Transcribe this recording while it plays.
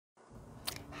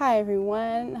Hi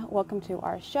everyone, welcome to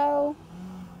our show.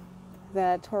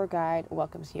 The tour guide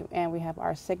welcomes you, and we have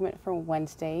our segment for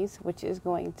Wednesdays, which is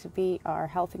going to be our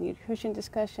health and nutrition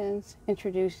discussions,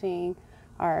 introducing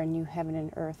our new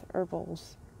HeaveNearth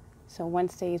Herbals. So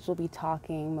Wednesdays we'll be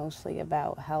talking mostly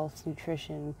about health,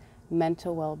 nutrition,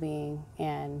 mental well-being,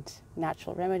 and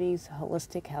natural remedies,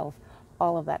 holistic health,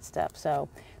 all of that stuff. So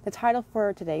the title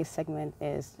for today's segment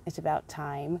is It's About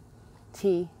Thyme,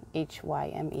 Thyme,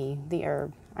 the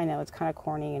herb. I know it's kind of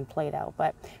corny and played out,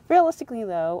 but realistically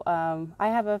though, I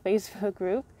have a Facebook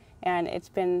group and it's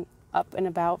been up and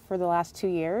about for the last 2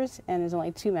 years, and there's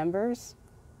only 2 members,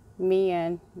 me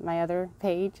and my other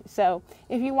page. So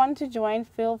if you want to join,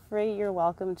 feel free. You're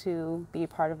welcome to be a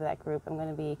part of that group. I'm going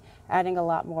to be adding a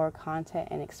lot more content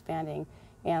and expanding.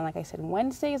 And like I said,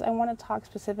 Wednesdays, I want to talk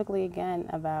specifically again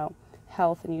about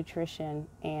health and nutrition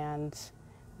and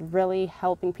really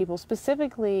helping people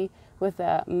specifically with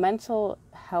mental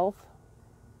health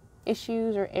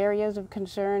issues or areas of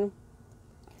concern.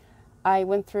 I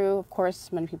went through, of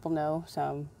course, many people know,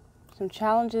 some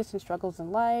challenges and struggles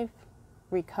in life,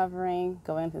 recovering,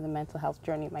 going through the mental health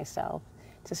journey myself,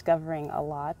 discovering a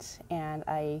lot. And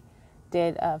I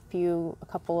did a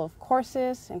couple of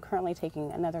courses and currently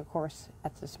taking another course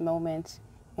at this moment.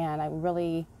 And I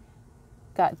really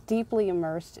got deeply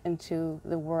immersed into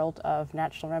the world of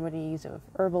natural remedies, of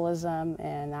herbalism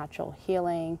and natural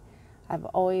healing. I've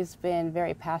always been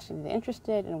very passionate and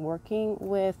interested in working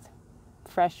with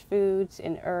fresh foods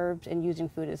and herbs and using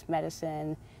food as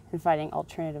medicine and finding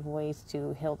alternative ways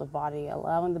to heal the body,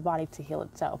 allowing the body to heal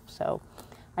itself. So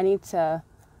I need to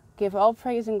give all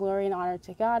praise and glory and honor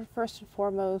to God. First and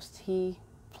foremost, He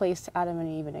placed Adam and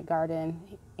Eve in a garden,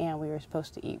 and we were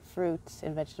supposed to eat fruits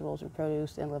and vegetables and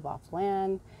produce and live off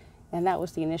land, and that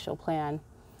was the initial plan.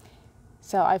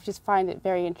 So I just find it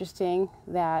very interesting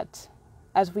that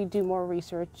as we do more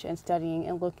research and studying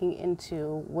and looking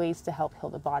into ways to help heal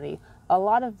the body, a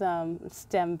lot of them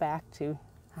stem back to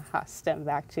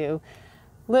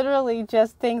literally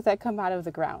just things that come out of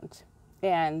the ground.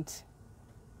 And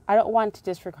I don't want to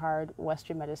disregard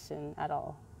Western medicine at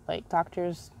all. Like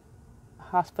doctors,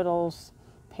 hospitals,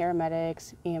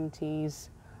 paramedics, EMTs,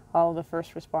 all of the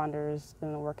first responders that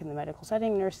work in the medical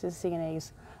setting, nurses,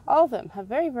 CNAs, all of them have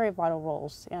very, very vital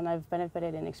roles. And I've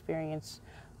benefited and experienced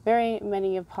very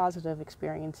many positive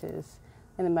experiences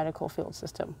in the medical field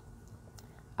system.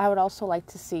 I would also like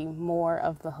to see more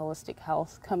of the holistic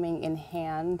health coming in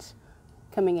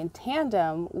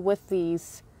tandem with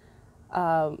these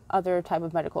other type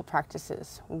of medical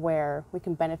practices where we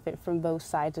can benefit from both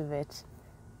sides of it.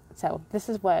 So this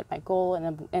is what my goal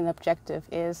and objective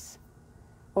is.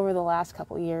 Over the last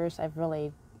couple of years, I've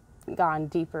really gone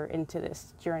deeper into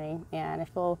this journey, and I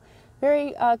feel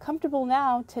very comfortable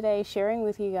now today sharing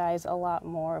with you guys a lot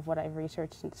more of what I've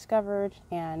researched and discovered.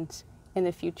 And in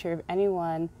the future, if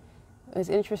anyone is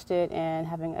interested in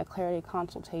having a clarity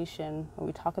consultation where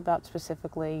we talk about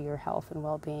specifically your health and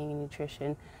well-being and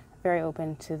nutrition, I'm very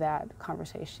open to that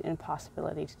conversation and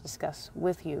possibility to discuss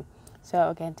with you. So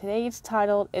again, today it's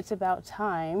titled, It's About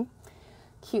Thyme.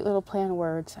 Cute little play on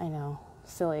words, I know,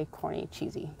 silly, corny,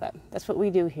 cheesy, but that's what we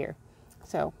do here.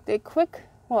 So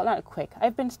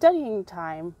I've been studying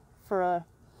thyme for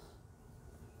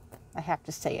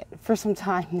some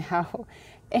time now,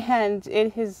 and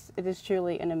it is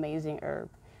truly an amazing herb.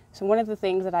 So one of the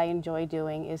things that I enjoy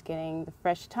doing is getting the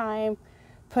fresh thyme,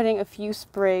 putting a few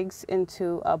sprigs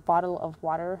into a bottle of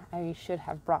water. I should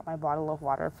have brought my bottle of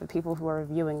water for people who are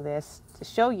viewing this to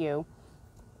show you.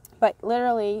 But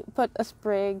literally put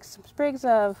some sprigs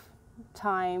of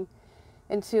thyme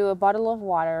into a bottle of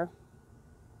water,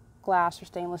 glass or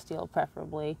stainless steel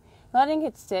preferably, letting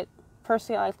it sit.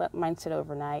 Personally, I let mine sit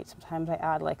overnight. Sometimes I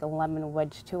add like a lemon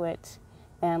wedge to it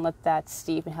and let that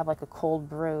steep and have like a cold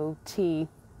brew tea,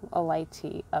 a light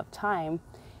tea of thyme,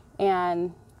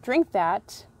 and drink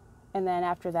that. And then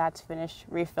after that's finished,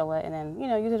 refill it, and then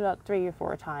use it about 3 or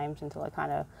 4 times until it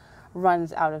kind of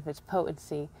runs out of its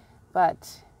potency.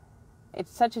 But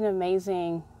it's such an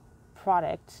amazing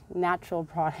product, natural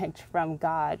product from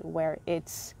God, where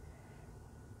it's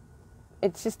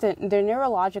just the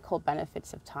neurological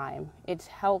benefits of thyme. It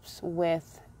helps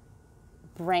with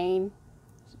the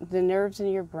nerves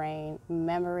in your brain,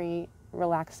 memory,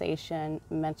 relaxation,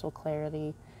 mental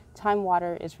clarity. Thyme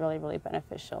water is really, really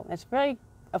beneficial. It's very,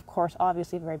 of course,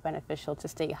 obviously very beneficial to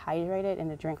stay hydrated and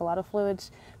to drink a lot of fluids.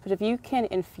 But if you can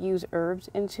infuse herbs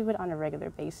into it on a regular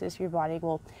basis, your body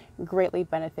will greatly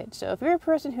benefit. So if you're a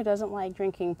person who doesn't like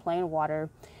drinking plain water,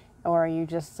 or you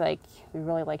just you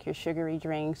really like your sugary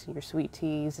drinks and your sweet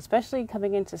teas, especially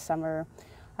coming into summer,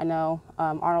 I know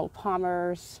Arnold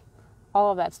Palmer's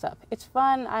all of that stuff. It's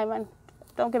fun.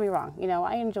 Don't get me wrong,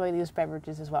 I enjoy these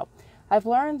beverages as well. I've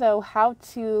learned, though, how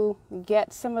to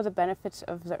get some of the benefits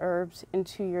of the herbs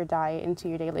into your diet, into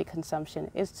your daily consumption,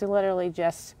 is to literally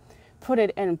just put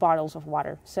it in bottles of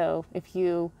water. So if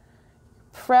you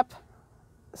prep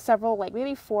several, like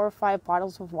maybe 4 or 5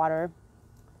 bottles of water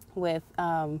with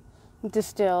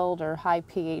distilled or high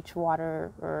pH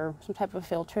water or some type of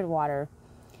filtered water,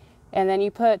 and then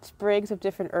you put sprigs of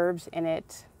different herbs in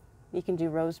it. You can do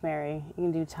rosemary, you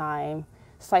can do thyme,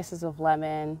 slices of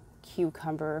lemon,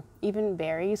 cucumber, even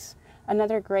berries.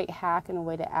 Another great hack and a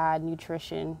way to add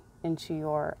nutrition into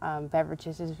your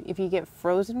beverages is if you get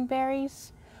frozen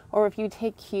berries, or if you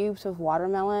take cubes of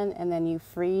watermelon and then you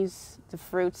freeze the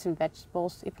fruits and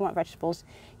vegetables. If you want vegetables,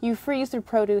 you freeze the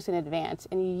produce in advance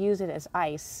and you use it as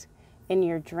ice in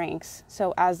your drinks.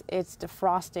 So as it's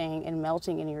defrosting and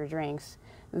melting in your drinks,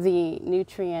 the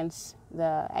nutrients,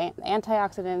 the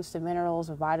antioxidants, the minerals,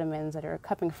 the vitamins that are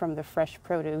coming from the fresh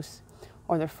produce,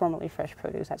 or the formerly fresh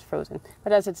produce that's frozen,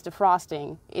 but as it's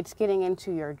defrosting, it's getting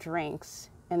into your drinks,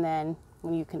 and then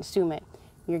when you consume it,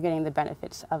 you're getting the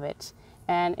benefits of it.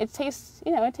 And it tastes,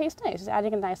 it tastes nice. It's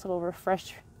adding a nice little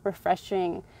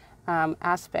refreshing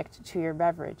aspect to your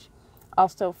beverage.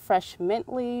 Also, fresh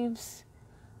mint leaves.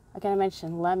 Again, I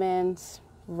mentioned lemons,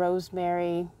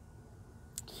 rosemary,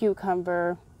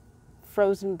 cucumber,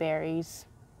 frozen berries,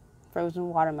 frozen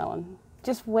watermelon.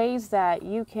 Just ways that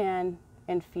you can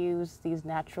infuse these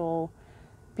natural,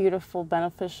 beautiful,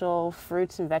 beneficial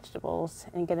fruits and vegetables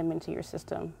and get them into your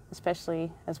system,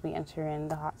 especially as we enter in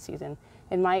the hot season.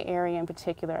 In my area in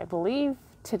particular, I believe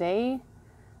today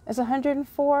is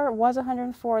 104, was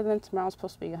 104, and then tomorrow's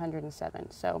supposed to be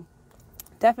 107. So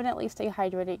definitely stay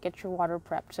hydrated, get your water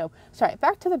prepped. So, sorry,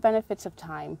 back to the benefits of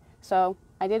thyme. So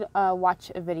I did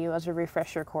watch a video as a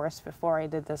refresher course before I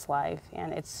did this live,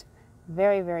 and it's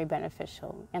very, very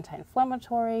beneficial.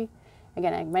 Anti-inflammatory.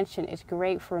 Again, I mentioned it's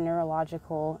great for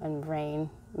neurological and brain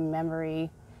memory,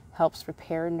 helps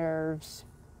repair nerves.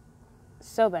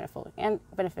 So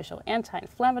beneficial.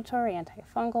 Anti-inflammatory,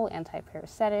 antifungal,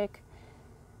 anti-parasitic.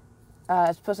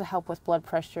 It's supposed to help with blood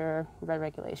pressure, blood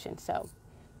regulation. So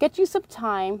get you some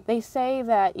thyme. They say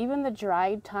that even the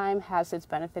dried thyme has its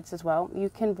benefits as well. You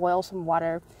can boil some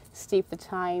water, steep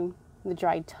the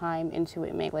dried thyme into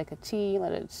it, make like a tea,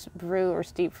 let it brew or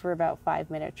steep for about 5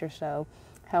 minutes or so,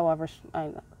 however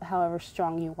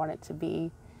strong you want it to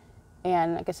be.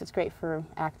 And I guess it's great for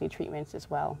acne treatments as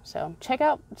well. So check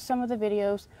out some of the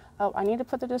videos. Oh, I need to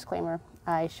put the disclaimer.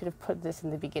 I should have put this in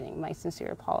the beginning. My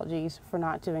sincere apologies for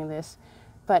not doing this.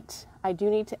 But I do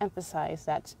need to emphasize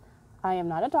that I am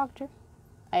not a doctor.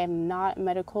 I am not a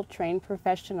medical trained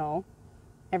professional.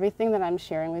 Everything that I'm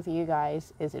sharing with you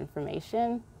guys is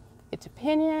information. It's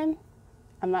opinion.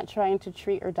 I'm not trying to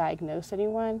treat or diagnose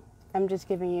anyone. I'm just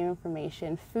giving you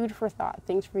information, food for thought,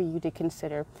 things for you to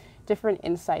consider, different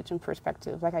insights and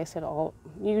perspectives. Like I said,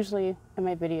 usually in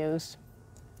my videos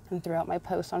and throughout my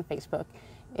posts on Facebook,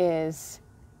 is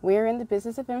we're in the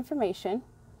business of information.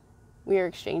 We are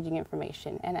exchanging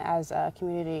information. And as a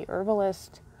community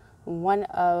herbalist, one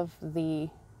of the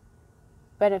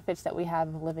benefits that we have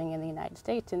of living in the United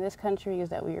States, in this country, is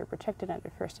that we are protected under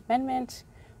First Amendment,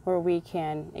 where we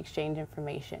can exchange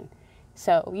information.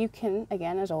 So you can,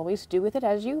 again, as always, do with it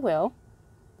as you will,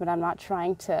 but I'm not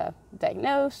trying to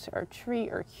diagnose or treat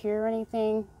or cure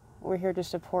anything. We're here to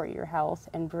support your health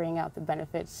and bring out the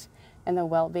benefits and the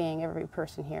well-being of every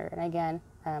person here. And again,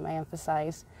 I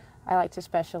emphasize, I like to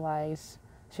specialize,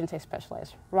 shouldn't say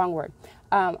specialize, wrong word.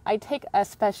 I take a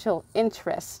special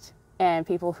interest in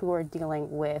people who are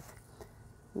dealing with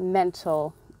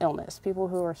mental illness, people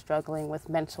who are struggling with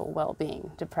mental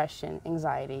well-being, depression,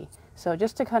 anxiety. So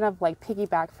just to kind of like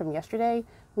piggyback from yesterday,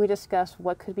 we discussed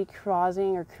what could be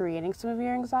causing or creating some of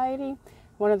your anxiety.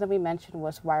 One of them we mentioned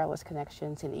was wireless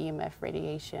connections and EMF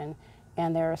radiation.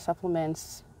 And there are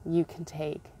supplements you can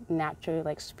take naturally,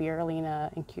 like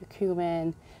spirulina and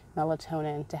curcumin,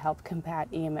 melatonin, to help combat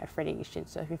EMF radiation.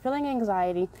 So if you're feeling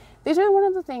anxiety, these are one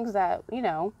of the things that,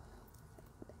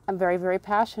 I'm very, very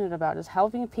passionate about, is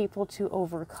helping people to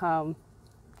overcome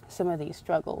some of these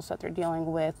struggles that they're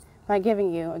dealing with by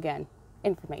giving you, again,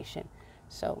 information.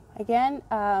 So again,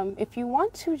 if you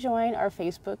want to join our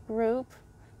Facebook group,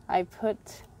 I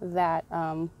put that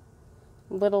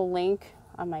little link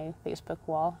on my Facebook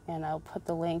wall, and I'll put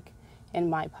the link in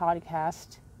my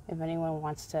podcast if anyone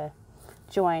wants to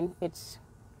join. It's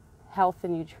health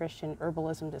and nutrition,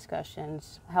 herbalism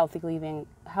discussions,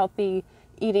 healthy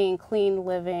eating, clean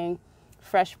living,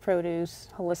 fresh produce,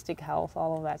 holistic health,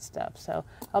 all of that stuff. So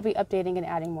I'll be updating and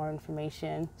adding more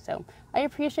information. So I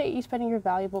appreciate you spending your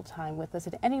valuable time with us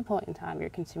at any point in time you're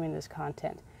consuming this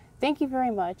content. Thank you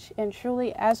very much, and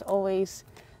truly, as always,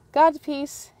 God's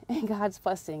peace and God's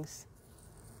blessings.